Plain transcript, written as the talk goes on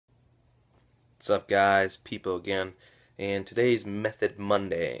What's up, guys? People again, and today's Method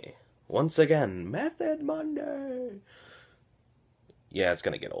Monday. Once again, Method Monday! Yeah, it's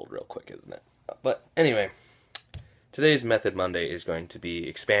gonna get old real quick, isn't it? But anyway, today's Method Monday is going to be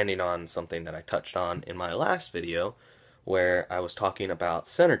expanding on something that I touched on in my last video, where I was talking about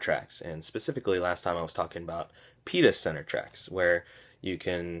center tracks, and specifically last time I was talking about pita center tracks, where you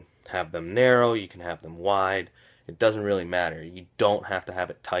can have them narrow, you can have them wide. It doesn't really matter. You don't have to have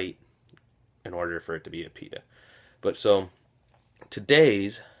it tight in order for it to be a pita. But so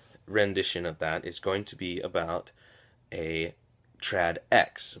today's rendition of that is going to be about a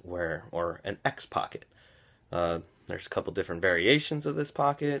TradX, or an X pocket. There's a couple different variations of this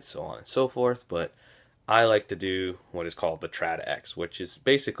pocket, so on and so forth, but I like to do what is called the TradX, which is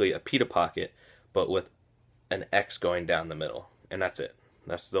basically a pita pocket, but with an X going down the middle, and that's it.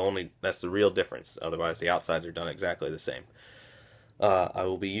 That's the real difference. Otherwise, the outsides are done exactly the same. I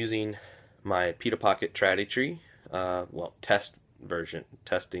will be using my pita pocket TradX,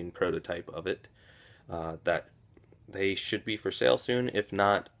 testing prototype of it. That they should be for sale soon, if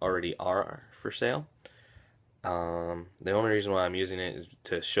not already are for sale. The only reason why I'm using it is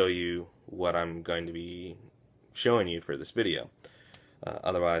to show you what I'm going to be showing you for this video.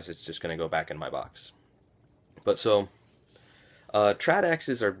 Otherwise, it's just going to go back in my box. But so,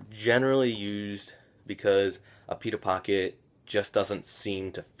 TradXs are generally used because a pita pocket just doesn't seem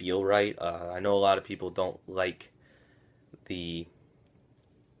to feel right. I know a lot of people don't like the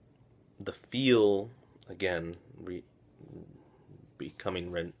feel, again,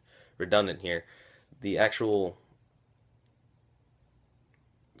 becoming redundant here, the actual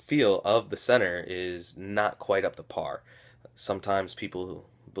feel of the center is not quite up to par. Sometimes people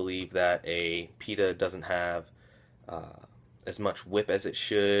believe that a pita doesn't have as much whip as it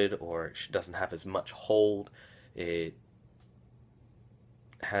should, or it doesn't have as much hold. It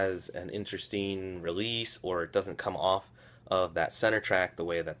has an interesting release, or it doesn't come off of that center track the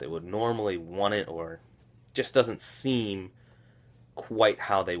way that they would normally want it, or just doesn't seem quite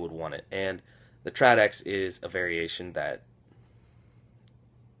how they would want it. And the TradX is a variation that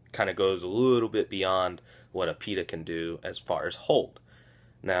kind of goes a little bit beyond what a pita can do as far as hold.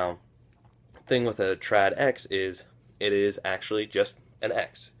 Now, the thing with a TradX is it is actually just an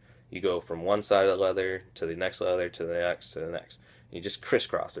X. You go from one side of the leather to the next leather to the next to the next. You just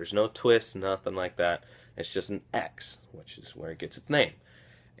crisscross. There's no twists, nothing like that. It's just an X, which is where it gets its name.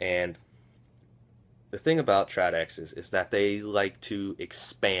 And the thing about TradXs is that they like to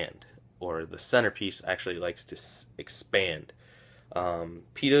expand, or the centerpiece actually likes to expand.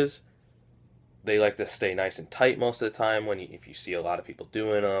 Pitas, they like to stay nice and tight most of the time. If you see a lot of people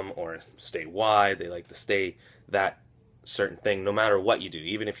doing them, or stay wide, they like to stay that certain thing no matter what you do.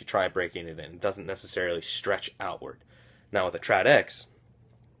 Even if you try breaking it in, it doesn't necessarily stretch outward. Now with a TradX,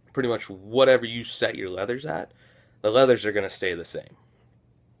 pretty much whatever you set your leathers at, the leathers are going to stay the same.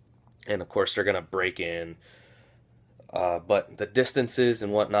 And of course they're going to break in, but the distances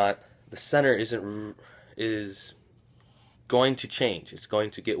and whatnot, the center is going to change. It's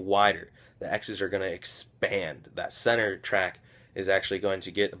going to get wider. The X's are going to expand. That center track is actually going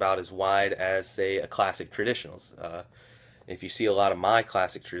to get about as wide as, say, a classic traditionals. If you see a lot of my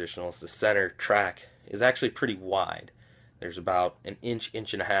classic traditionals, the center track is actually pretty wide. There's about an inch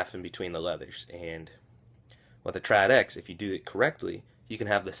and a half in between the leathers. And with a TradX, if you do it correctly, you can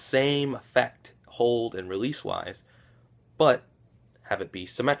have the same effect, hold and release wise, but have it be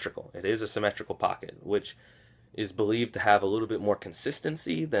symmetrical. It is a symmetrical pocket, which is believed to have a little bit more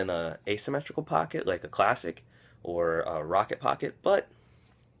consistency than a asymmetrical pocket like a classic or a rocket pocket, but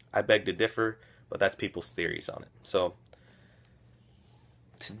I beg to differ, but that's people's theories on it. So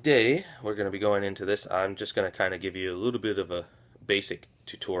today we're going to be going into this. I'm just going to kind of give you a little bit of a basic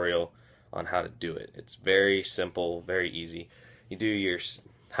tutorial on how to do it. It's very simple, very easy. You do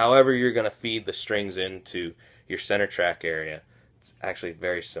however you're going to feed the strings into your center track area. It's actually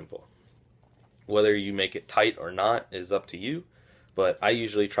very simple. Whether you make it tight or not is up to you, but I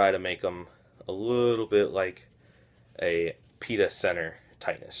usually try to make them a little bit like a pita center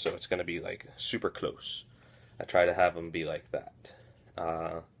tightness, so it's going to be like super close. I try to have them be like that.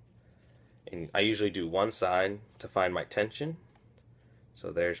 And I usually do one side to find my tension,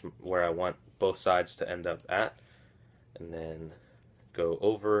 so there's where I want both sides to end up at, and then go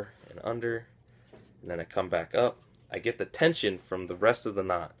over and under, and then I come back up. I get the tension from the rest of the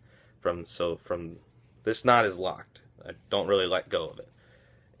knot. From this knot is locked. I don't really let go of it.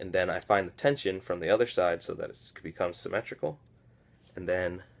 And then I find the tension from the other side so that it becomes symmetrical, and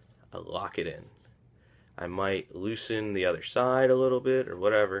then I lock it in. I might loosen the other side a little bit or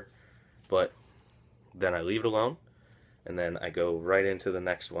whatever, but then I leave it alone, and then I go right into the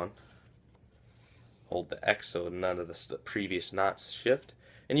next one, hold the X so none of the previous knots shift.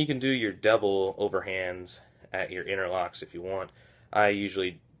 And you can do your double overhands at your interlocks if you want. I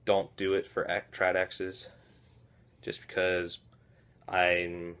usually don't do it for TradX's just because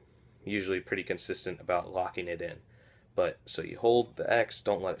I'm usually pretty consistent about locking it in. But so you hold the X,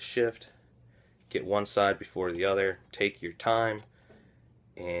 don't let it shift, get one side before the other, take your time,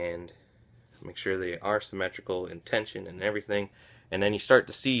 and make sure they are symmetrical in tension and everything, and then you start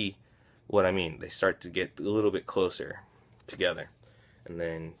to see what I mean. They start to get a little bit closer together, and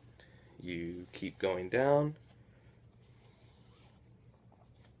then you keep going down,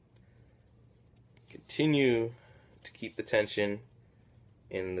 continue to keep the tension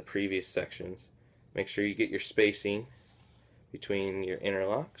in the previous sections. Make sure you get your spacing between your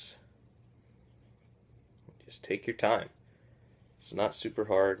interlocks. Just take your time. It's not super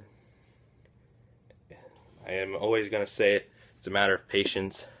hard. I am always going to say it. It's a matter of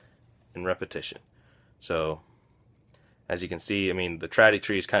patience and repetition. So, as you can see, I mean, the Trady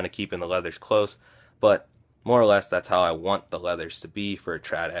tree is kind of keeping the leathers close, but more or less that's how I want the leathers to be for a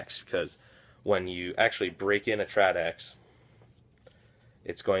TradX, because when you actually break in a TradX,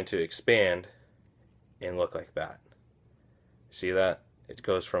 it's going to expand and look like that. See that? It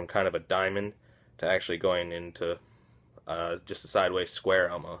goes from kind of a diamond to actually going into just a sideways square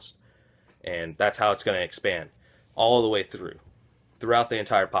almost. And that's how it's going to expand all the way throughout the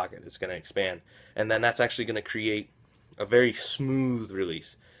entire pocket. It's going to expand, and then that's actually going to create a very smooth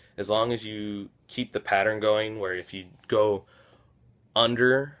release, as long as you keep the pattern going, where if you go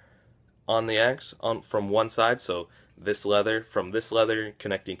under on the X from one side, so this leather from this leather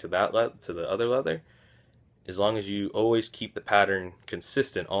connecting to that to the other leather, as long as you always keep the pattern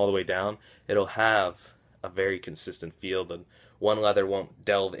consistent all the way down, it'll have a very consistent feel. The one leather won't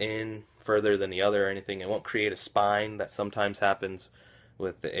delve in further than the other or anything. It won't create a spine that sometimes happens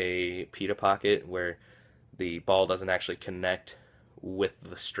with a pita pocket, where the ball doesn't actually connect with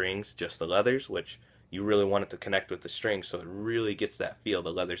the strings, just the leathers, which you really want it to connect with the strings so it really gets that feel.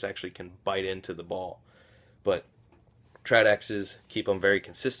 The leathers actually can bite into the ball. But TradX's, keep them very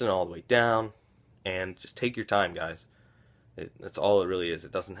consistent all the way down, and just take your time, guys. That's all it really is.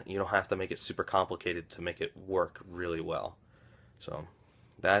 You don't have to make it super complicated to make it work really well. So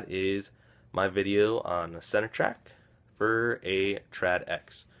that is my video on a center track for a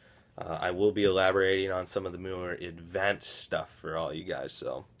TradX. I will be elaborating on some of the more advanced stuff for all you guys,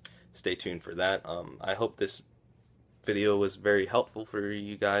 so stay tuned for that. I hope this video was very helpful for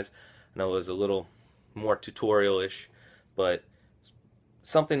you guys. I know it was a little more tutorial-ish, but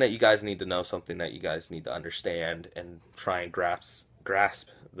something that you guys need to know, something that you guys need to understand and try and grasp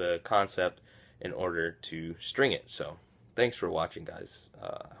the concept in order to string it. So thanks for watching, guys.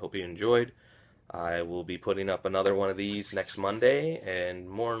 I hope you enjoyed. I will be putting up another one of these next Monday, and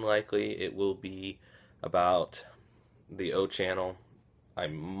more than likely it will be about the O channel. I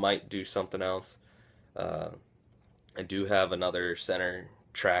might do something else. I do have another center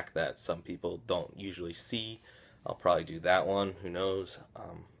track that some people don't usually see. I'll probably do that one, who knows.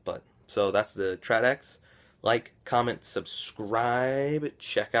 So that's the TradX. Like, comment, subscribe,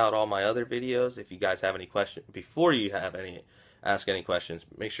 check out all my other videos. If you guys have any questions, before you ask any questions,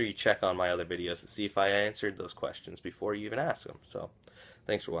 make sure you check on my other videos to see if I answered those questions before you even ask them. So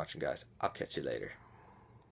thanks for watching, guys. I'll catch you later.